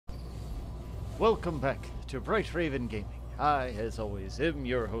Welcome back to Bright Raven Gaming. I, as always, am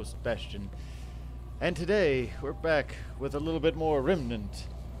your host, Bastion. And today, we're back with a little bit more Remnant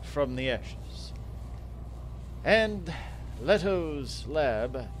from the Ashes. And Leto's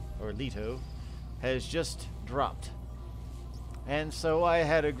lab, or Leto, has just dropped. And so I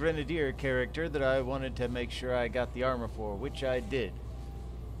had a Grenadier character that I wanted to make sure I got the armor for, which I did.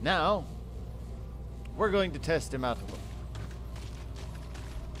 Now, we're going to test him out a little.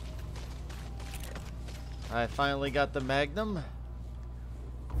 I finally got the Magnum,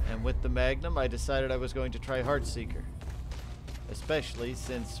 and with the Magnum I decided I was going to try Heartseeker, especially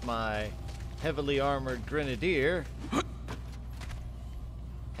since my heavily armored Grenadier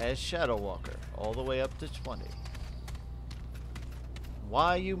has Shadow Walker all the way up to 20.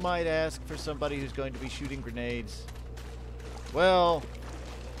 Why, you might ask, for somebody who's going to be shooting grenades? Well,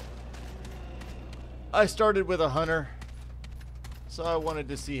 I started with a Hunter, so I wanted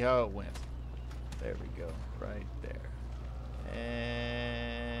to see how it went. There we go, right there.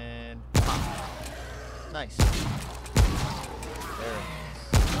 And pop. Nice. There it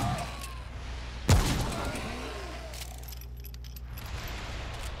is.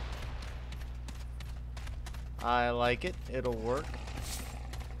 I like it. It'll work.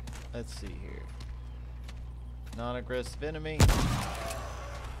 Let's see here. Non-aggressive enemy.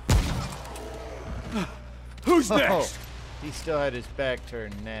 Who's next? He still had his back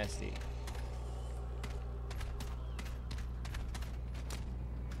turned nasty.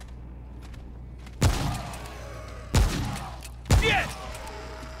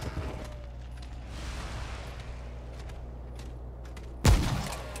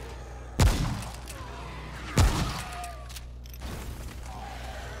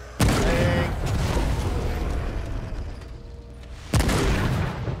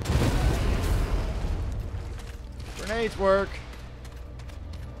 Grenades work.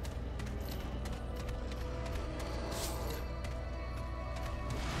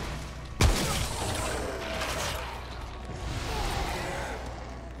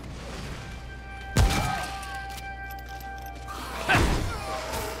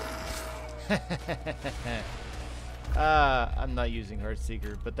 I'm not using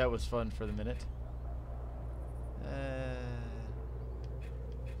Heartseeker, but that was fun for the minute.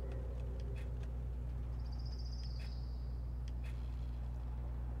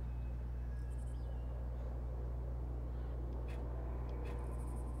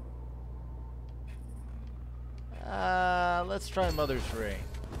 Let's try Mother's Ray.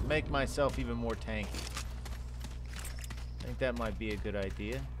 Make myself even more tanky. I think that might be a good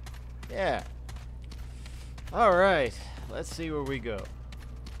idea. Yeah. Alright, let's see where we go.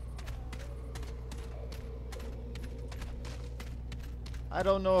 I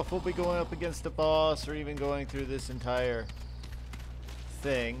don't know if we'll be going up against the boss or even going through this entire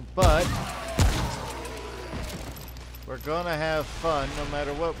thing, but we're gonna have fun no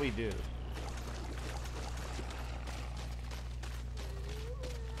matter what we do.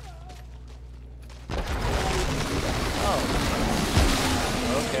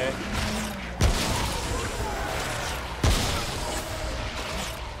 Oh. Okay.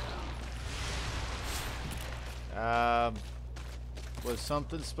 Was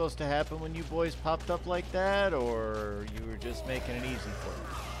something supposed to happen when you boys popped up like that, or you were just making it easy for me?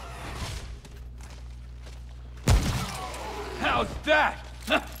 How's that?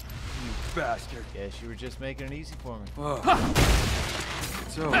 You bastard. Guess you were just making it easy for me. Oh.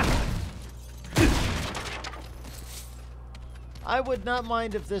 It's over. I would not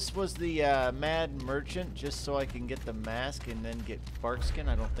mind if this was the Mad Merchant, just so I can get the mask and then get Barkskin.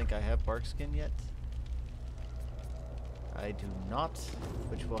 I don't think I have Barkskin yet. I do not,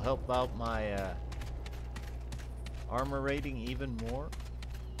 which will help out my armor rating even more.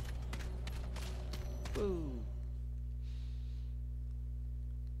 Woo.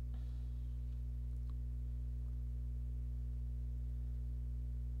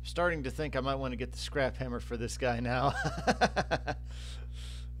 Starting to think I might want to get the scrap hammer for this guy now.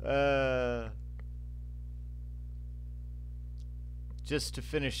 Just to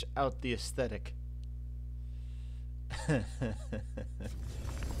finish out the aesthetic.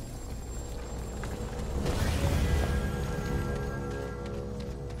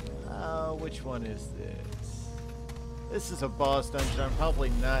 Which one is this? This is a boss dungeon. I'm probably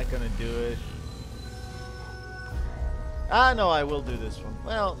not gonna do it. No, I will do this one.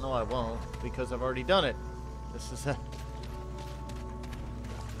 Well, no, I won't, because I've already done it. This is a...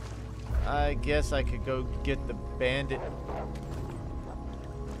 I guess I could go get the bandit.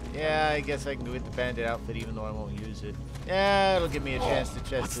 Yeah, I guess I can go get the bandit outfit even though I won't use it. Yeah, it'll give me a chance to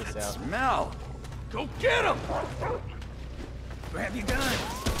test this out. Smell! Go get him! Grab your gun!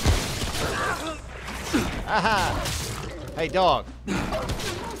 Aha! Hey, dog.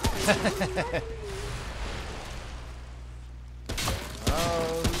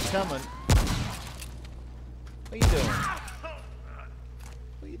 Oh, who's coming? What are you doing?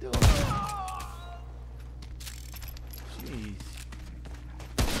 What are you doing? Jeez.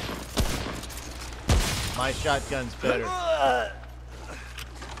 My shotgun's better.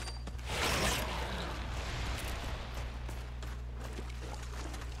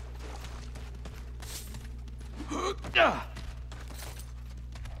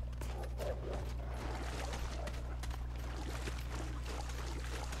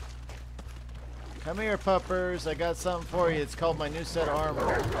 Come here, puppers. I got something for you. It's called my new set of armor.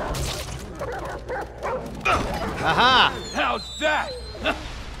 Aha! How's that?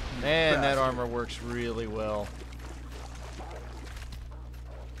 Man, that armor works really well.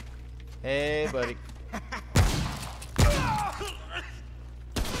 Hey, buddy.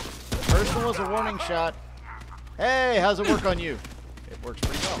 The first one was a warning shot. Hey, how's it work on you? It works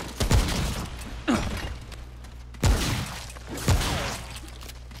pretty well.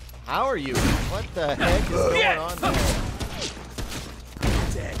 How are you? What the heck is going on there?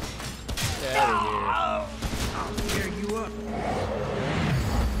 Get out of here. I'll tear you up.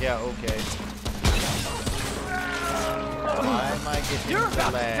 Yeah, okay. Why am I getting You're about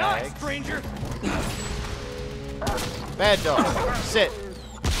to die, flagged? stranger. Bad dog. Sit.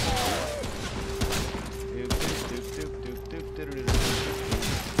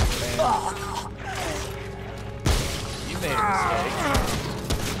 You made a mistake.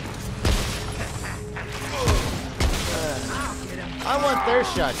 I want their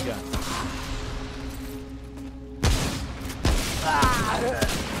shotgun.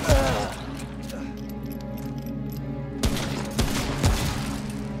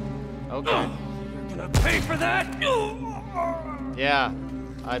 Okay. You're gonna pay for that? Yeah,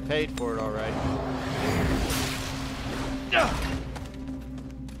 I paid for it all right.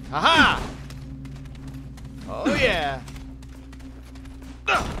 Haha! Oh yeah!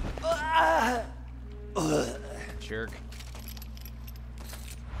 Jerk.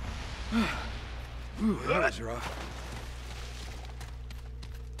 That was rough.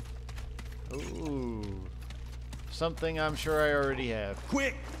 Ooh. Something I'm sure I already have.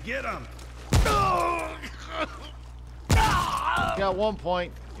 Quick, get him. Got 1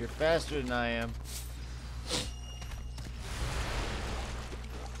 point. You're faster than I am.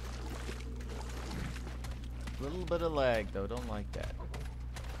 A little bit of lag though, don't like that.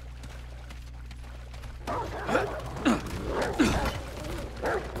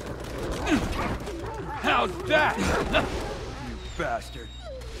 How's that? You bastard.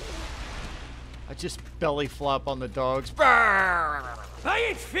 I just belly flop on the dogs. I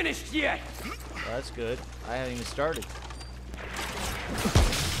ain't finished yet. Well, that's good. I haven't even started.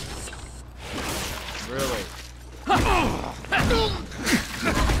 Really?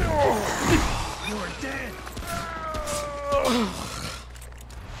 You're dead.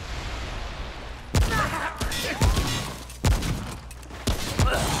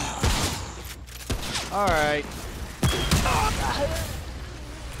 All right.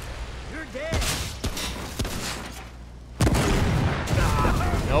 You're dead.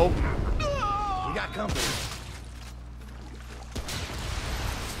 Nope. We got company.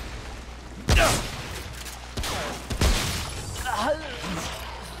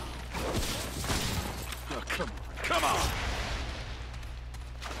 Oh, come on.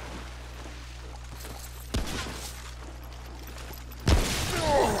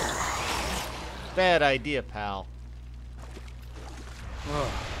 Bad idea, pal.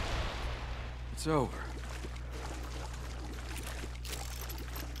 Oh, it's over.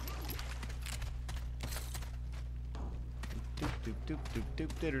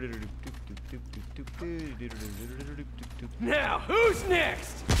 Now, who's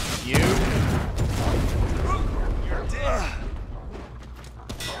next? You? You're dead.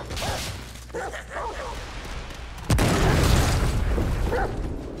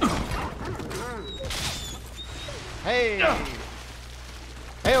 Hey!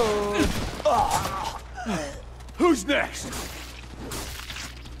 Hey-oh! Who's next? And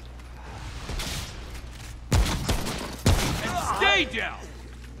stay down.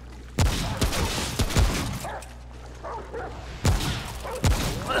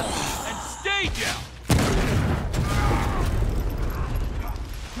 And stay down.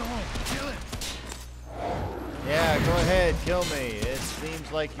 Go on, kill him. Yeah, go ahead, kill me. It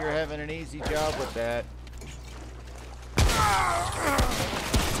seems like you're having an easy job with that.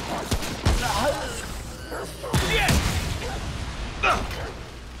 Yes.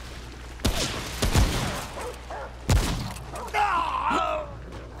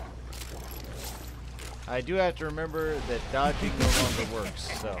 I do have to remember that dodging no longer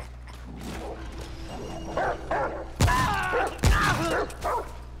works, so.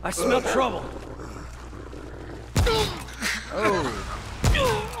 I smell trouble. Oh.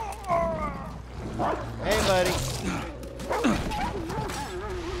 Hey, buddy.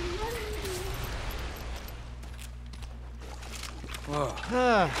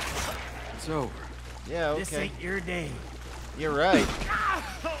 Whoa. It's over. Yeah, okay. This ain't your day. You're right.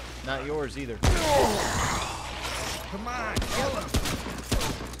 Not yours either. Come on, kill him.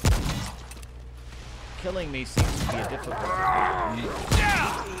 Killing me seems to be a difficult.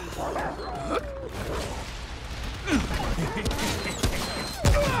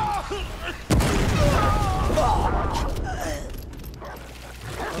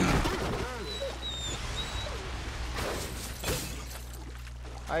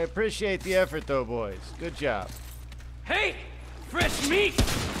 I appreciate the effort, though, boys. Good job. Hey! Fresh meat!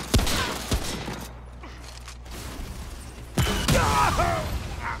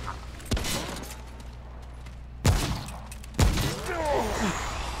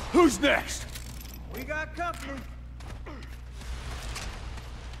 Who's next? We got company.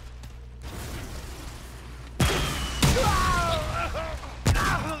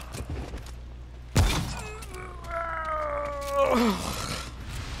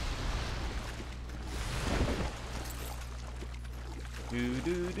 Do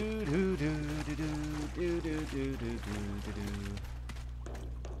do do do do do do do do do do do.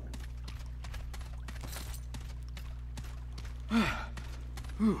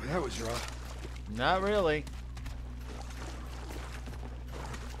 Ooh, that was rough. Not really.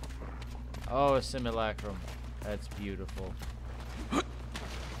 Oh, a simulacrum. That's beautiful.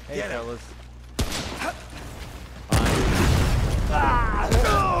 Hey, Get him. fellas.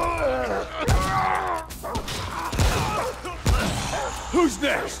 Who's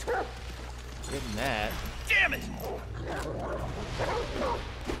next? Getting that. Damn it!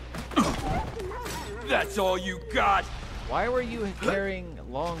 That's all you got? Why were you carrying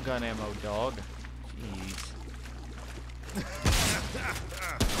long gun ammo, dog? Jeez.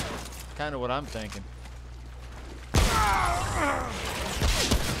 Kind of what I'm thinking.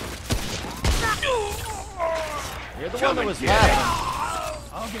 You're the one that was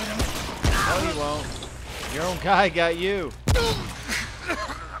laughing. I'll get him. No, you won't. Your own guy got you.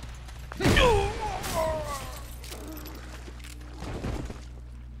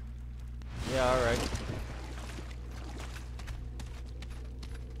 Yeah, all right.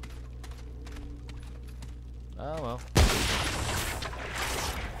 Oh well.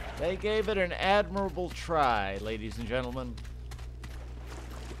 They gave it an admirable try, ladies and gentlemen.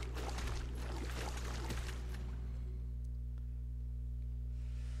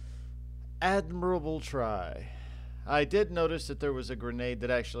 Admirable try. I did notice that there was a grenade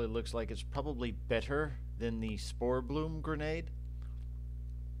that actually looks like it's probably better than the Spore Bloom grenade.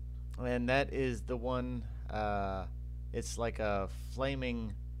 And that is the one, it's like a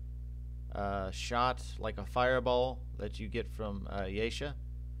flaming shot, like a fireball that you get from Yesha.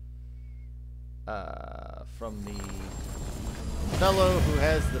 From the fellow who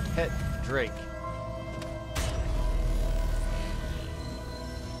has the pet Drake.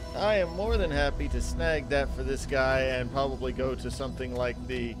 I am more than happy to snag that for this guy and probably go to something like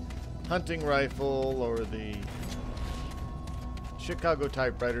the hunting rifle or the Chicago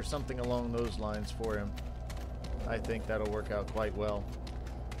typewriter, something along those lines for him. I think that'll work out quite well.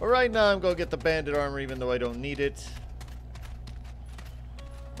 But right now I'm going to get the bandit armor even though I don't need it.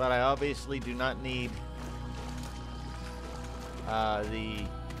 But I obviously do not need the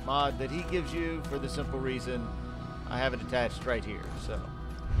mod that he gives you for the simple reason I have it attached right here, so.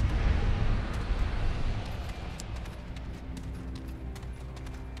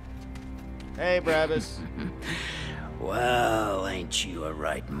 Hey, Brabus. Well, ain't you a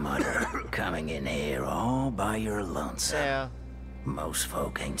right mutter, coming in here all by your lonesome? Yeah, Most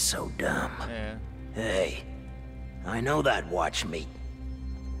folk ain't so dumb. yeah. Hey, I know that watch meat.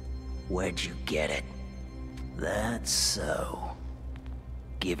 Where'd you get it? That's so.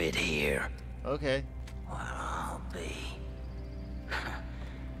 Give it here. Okay. Well, I'll be.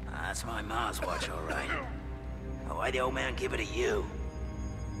 That's my ma's watch, all right. Why'd the old man give it to you?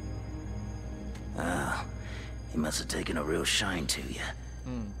 Oh, he must have taken a real shine to you.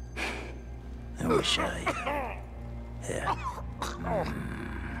 I wish I... Yeah.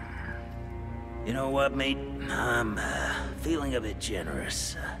 You know what, mate? I'm feeling a bit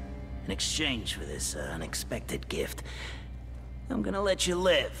generous. In exchange for this unexpected gift, I'm gonna let you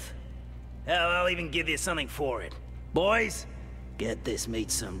live. Hell, I'll even give you something for it. Boys, get this meat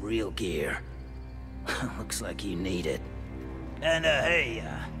some real gear. Looks like you need it. And hey,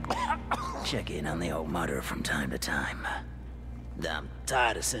 check in on the old murderer from time to time. I'm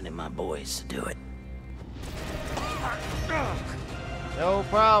tired of sending my boys to do it. No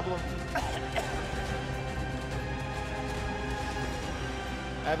problem.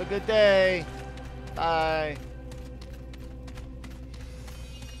 Have a good day. Bye.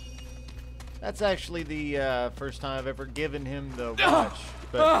 That's actually the first time I've ever given him the watch.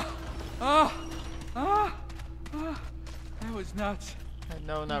 But That was nuts.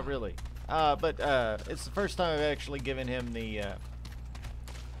 no, not really. But it's the first time I've actually given him the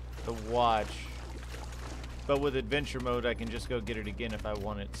watch. But with adventure mode, I can just go get it again if I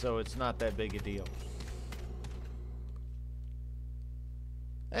want it, so it's not that big a deal.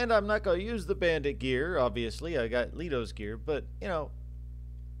 And I'm not going to use the bandit gear, obviously. I got Lito's gear, but, you know,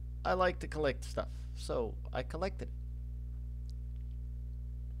 I like to collect stuff, so I collected it.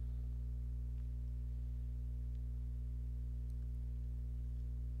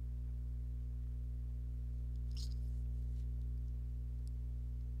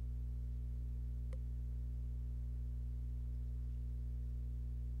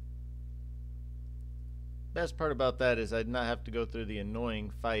 Best part about that is I'd not have to go through the annoying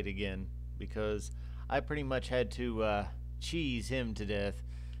fight again, because I pretty much had to cheese him to death.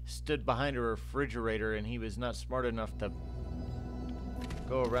 Stood behind a refrigerator and he was not smart enough to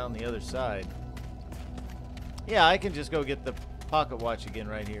go around the other side. Yeah, I can just go get the pocket watch again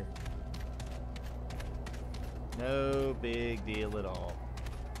right here. No big deal at all.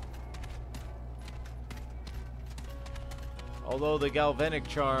 Although the galvanic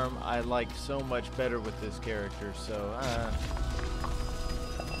charm I like so much better with this character, so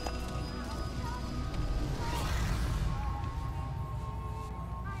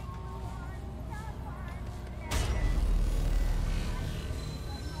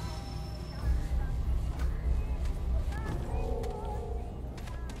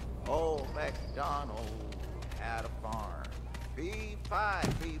Old MacDonald had a farm. P5,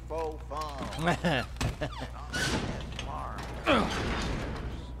 P4 farm. Farm. A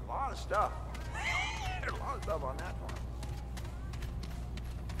lot of stuff. There's a lot of stuff on that farm.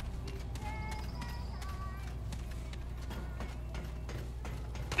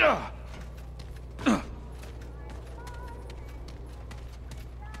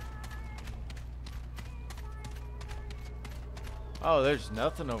 Oh, there's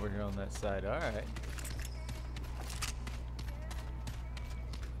nothing over here on that side. Alright.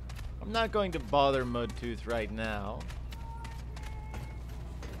 I'm not going to bother Mudtooth right now.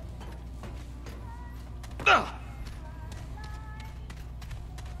 Now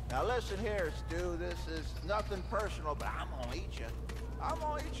listen here, Stu. This is nothing personal, but I'm gonna eat you. I'm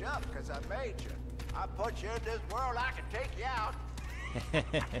gonna eat you up because I made you. I put you in this world, I can take you out.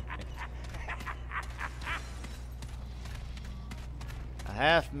 A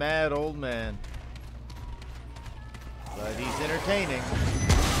half-mad old man. But he's entertaining.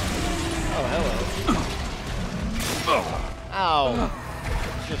 Oh, hello. Ow.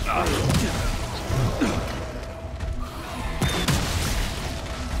 It's just rude.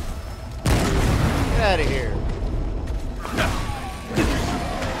 Get out of here.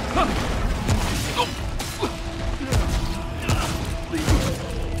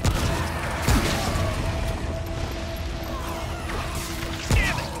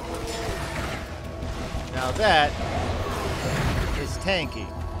 Now that is tanky.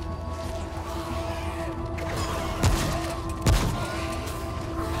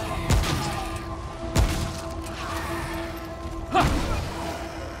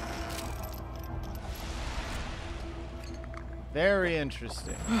 Very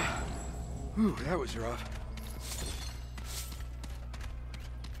interesting. Whew, that was rough.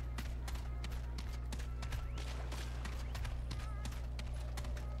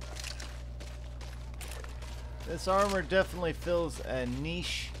 This armor definitely fills a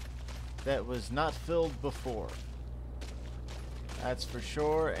niche that was not filled before. That's for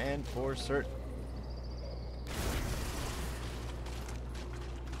sure and for certain.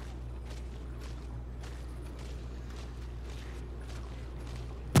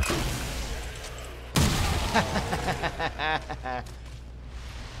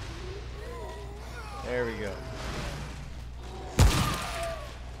 There we go.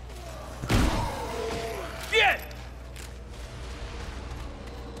 Get!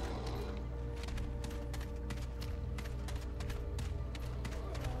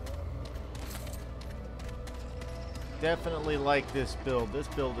 Definitely like this build. This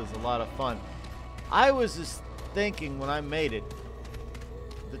build is a lot of fun. I was just thinking when I made it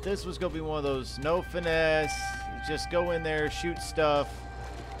that this was going to be one of those no finesse, just go in there, shoot stuff,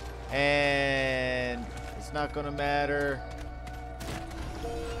 and it's not going to matter.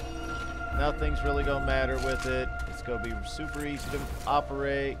 nothing's really gonna matter with it. It's gonna be super easy to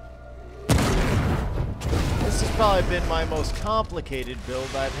operate. This has probably been my most complicated build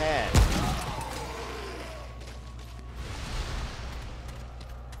I've had.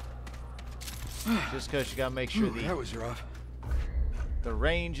 Just because you gotta make sure That was rough. the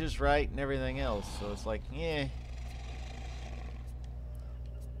range is right and everything else. So it's like, yeah.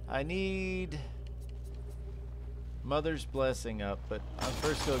 I need Mother's Blessing up, but I'm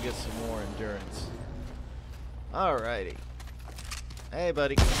first gonna get some more endurance. Alrighty. Hey,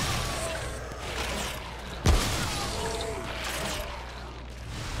 buddy.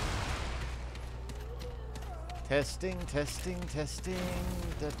 Testing, testing, testing.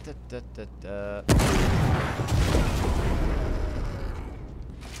 Da, da, da, da, da.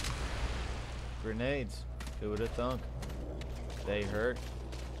 Grenades. Who would have thunk? They hurt.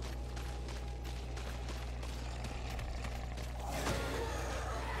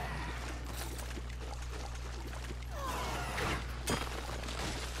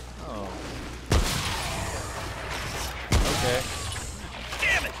 Oh. Okay.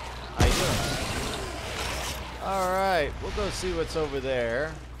 Damn it! How you doing? Alright, we'll go see what's over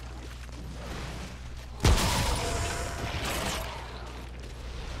there. I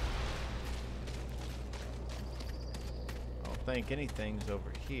don't think anything's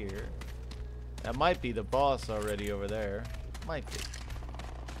over here. That might be the boss already over there. Might be.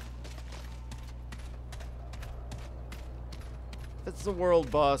 If it's the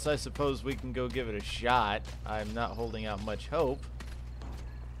world boss, I suppose we can go give it a shot. I'm not holding out much hope.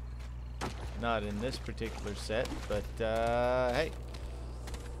 Not in this particular set, but hey.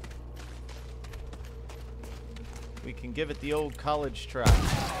 We can give it the old college try.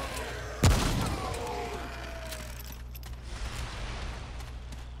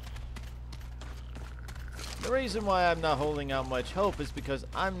 The reason why I'm not holding out much hope is because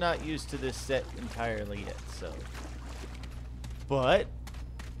I'm not used to this set entirely yet, so. But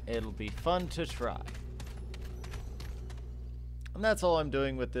it'll be fun to try. And that's all I'm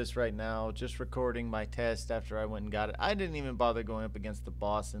doing with this right now, just recording my test after I went and got it. I didn't even bother going up against the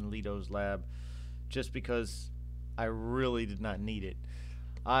boss in Leto's lab, just because I really did not need it.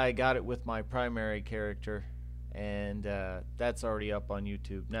 I got it with my primary character, and that's already up on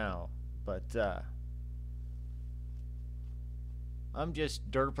YouTube now. But I'm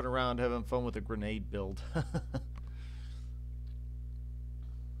just derping around having fun with a grenade build.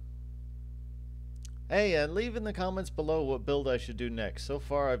 Hey, leave in the comments below what build I should do next. So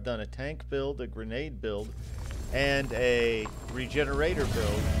far I've done a tank build, a grenade build, and a regenerator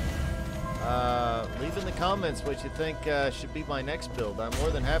build. Leave in the comments what you think should be my next build. I'm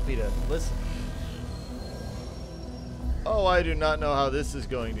more than happy to listen. Oh, I do not know how this is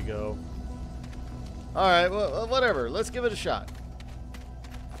going to go. Alright, well, whatever. Let's give it a shot.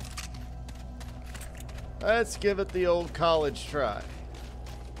 Let's give it the old college try.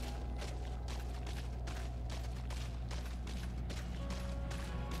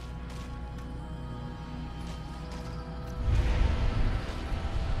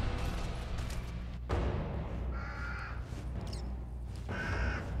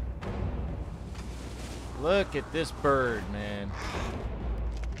 Look at this bird, man.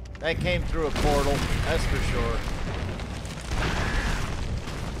 That came through a portal, that's for sure.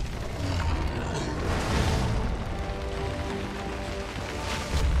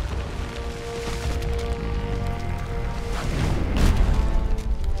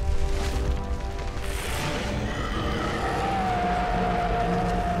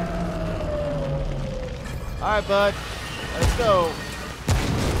 All right, bud. Let's go.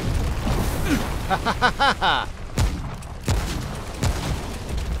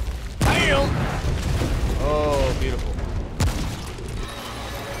 Damn! Oh, beautiful.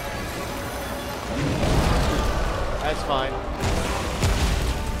 That's fine.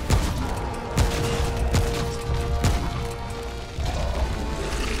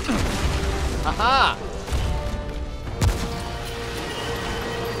 Haha!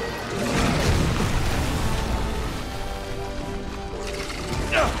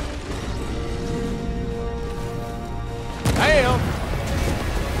 Damn!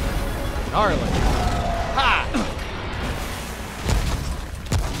 Gnarly. Ha!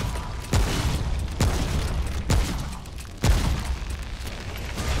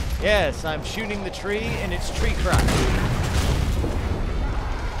 Yes, I'm shooting the tree and it's tree crack.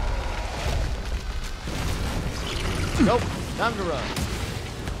 Nope, time to run.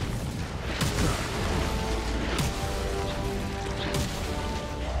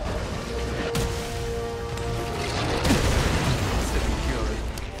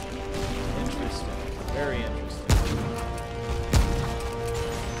 Interesting. Very interesting.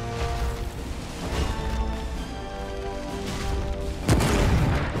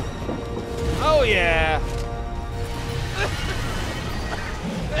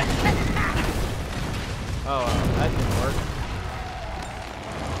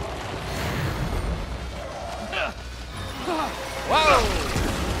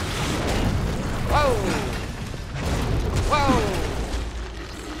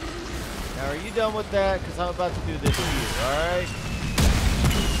 done with that because I'm about to do this to you, alright?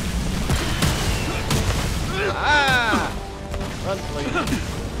 Ah! Run, please.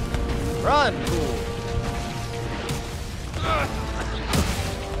 Run, fool.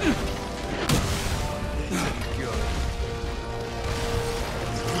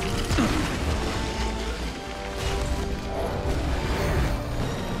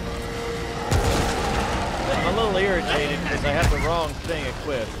 I'm a little irritated because I have the wrong thing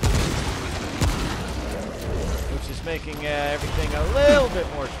equipped, which is making everything a little bit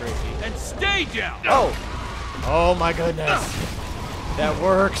more tricky. And stay down! Oh! Oh my goodness. That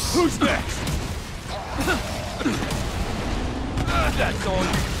works. Who's next? That's all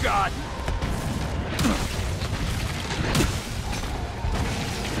you got.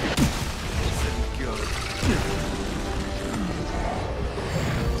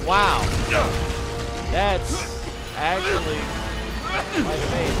 Wow. That's actually quite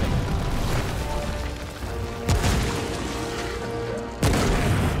amazing.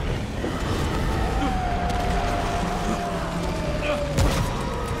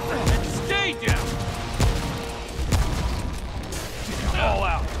 And stay down! All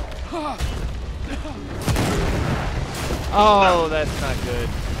out. Oh, that's not good.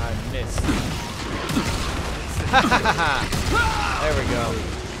 I missed. There we go.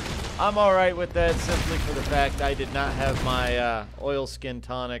 I'm alright with that simply for the fact I did not have my oil skin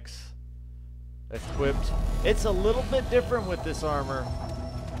tonics equipped. It's a little bit different with this armor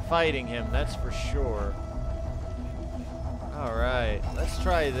fighting him, that's for sure. Alright, let's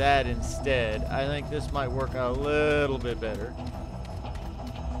try that instead. I think this might work out a little bit better.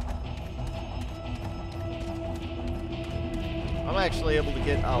 I'm actually able to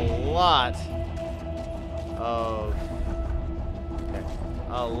get a lot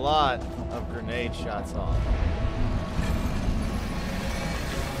of grenade shots off.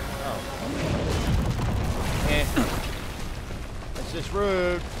 Oh. Eh. That's just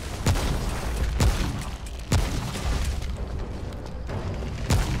rude.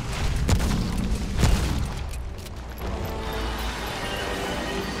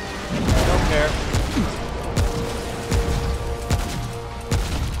 I don't care.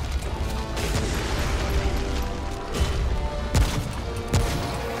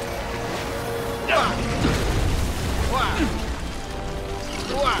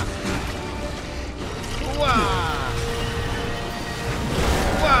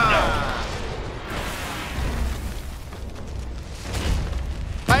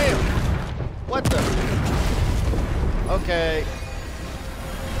 What the? Okay.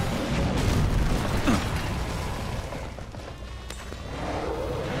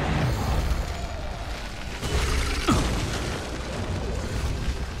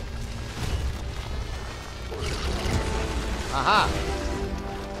 Aha.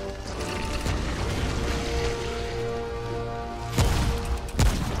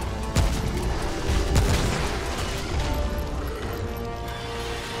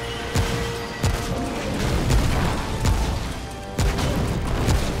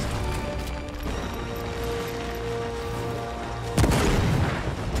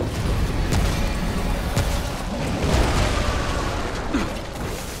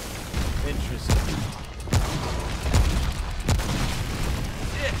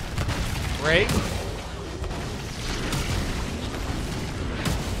 Great.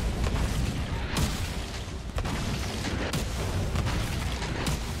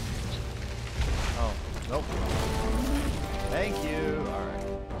 Oh, nope. Thank you. All right.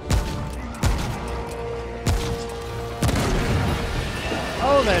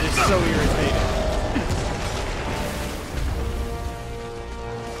 Oh, that is so irritating.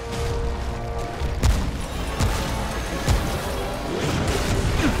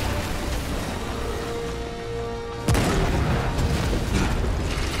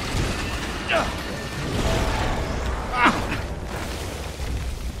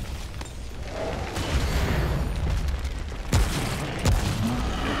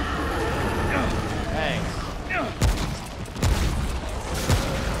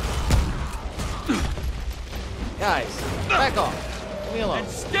 Guys, back off. Leave me alone. And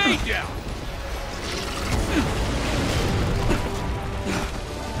stay down!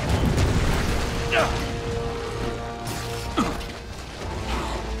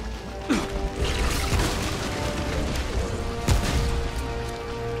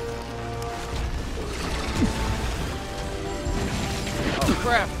 Oh,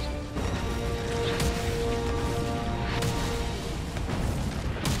 crap.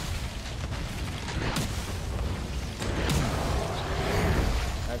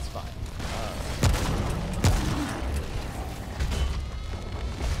 That's fine.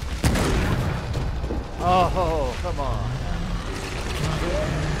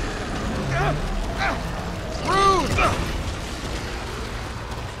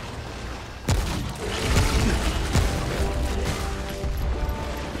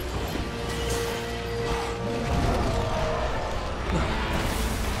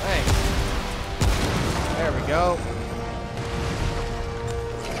 go.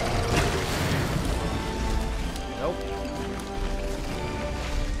 Nope.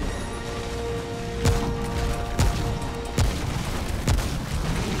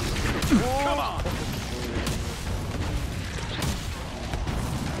 Come on!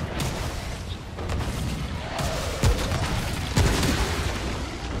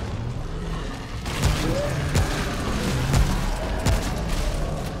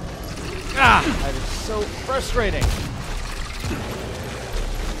 Ah! That is so frustrating.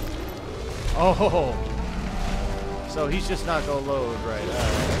 Oh! So he's just not gonna load, right?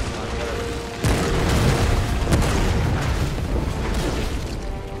 That's not good.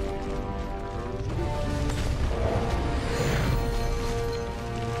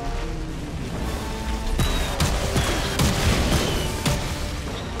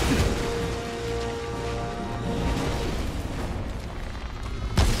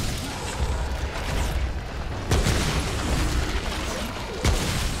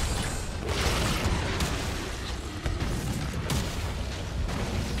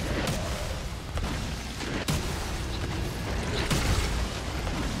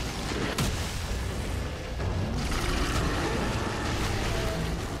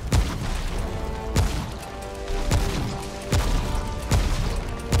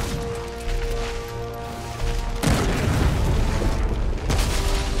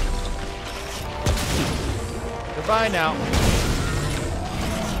 Goodbye now.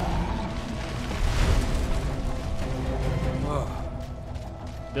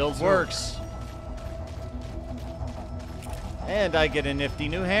 Build works. And I get a nifty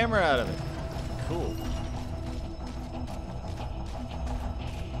new hammer out of it. Cool.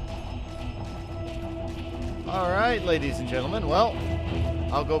 Alright, ladies and gentlemen. Well,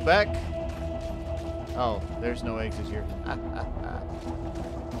 I'll go back. Oh, there's no exit here.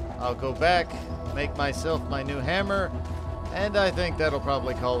 I'll go back, make myself my new hammer, and I think that'll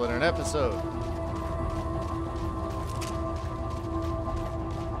probably call it an episode.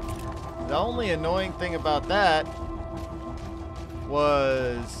 The only annoying thing about that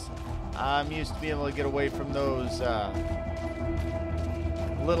was I'm used to being able to get away from those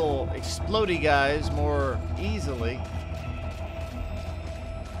little explodey guys more easily.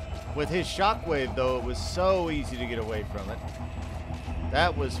 With his shockwave, though, it was so easy to get away from it.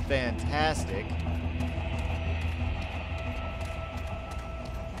 That was fantastic.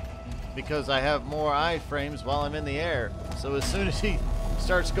 Because I have more iframes while I'm in the air. So as soon as he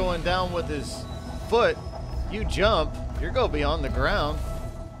starts going down with his foot, you jump, you're going to be on the ground.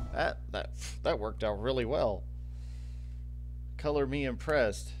 That worked out really well. Color me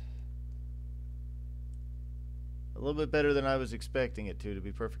impressed. A little bit better than I was expecting it to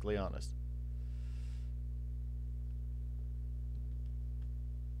be perfectly honest.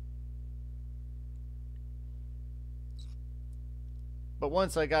 But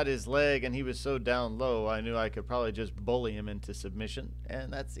once I got his leg and he was so down low, I knew I could probably just bully him into submission,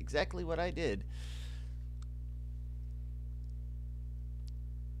 and that's exactly what I did.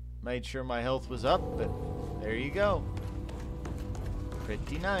 Made sure my health was up, but there you go.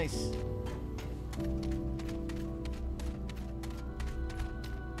 Pretty nice.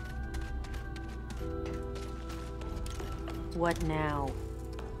 What now?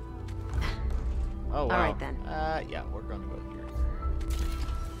 Oh, wow. All right, then. Yeah, we're gonna go here.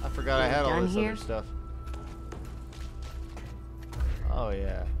 I forgot I had all Done this here? other stuff. Oh,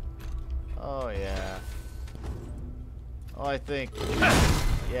 yeah. Oh, yeah. Oh, I think...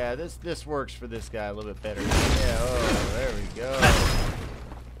 Yeah, this works for this guy a little bit better. Yeah, oh, there we go.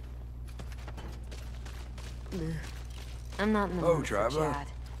 Ugh. I'm not in the Oh, mood for Trevor. chat.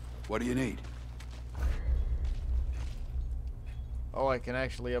 What do you need? Oh, I can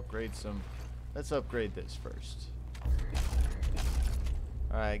actually upgrade some. Let's upgrade this first.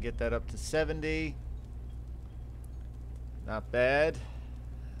 Alright, get that up to 70. Not bad.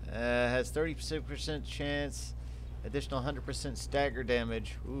 Has 30% chance. Additional 100% stagger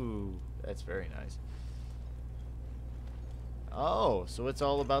damage. Ooh, that's very nice. Oh, so it's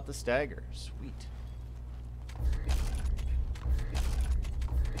all about the stagger. Sweet.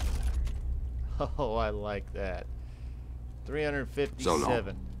 Oh, I like that. 357. So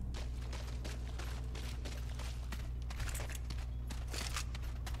long.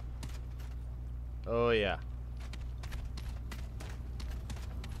 Oh, yeah.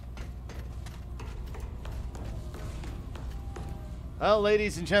 Well,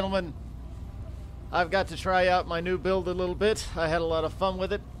 ladies and gentlemen, I've got to try out my new build a little bit. I had a lot of fun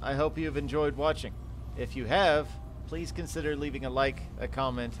with it. I hope you've enjoyed watching. If you have, please consider leaving a like, a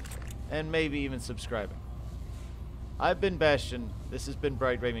comment, and maybe even subscribing. I've been Bastion, this has been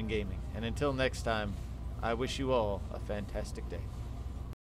Bright Raven Gaming, and until next time, I wish you all a fantastic day.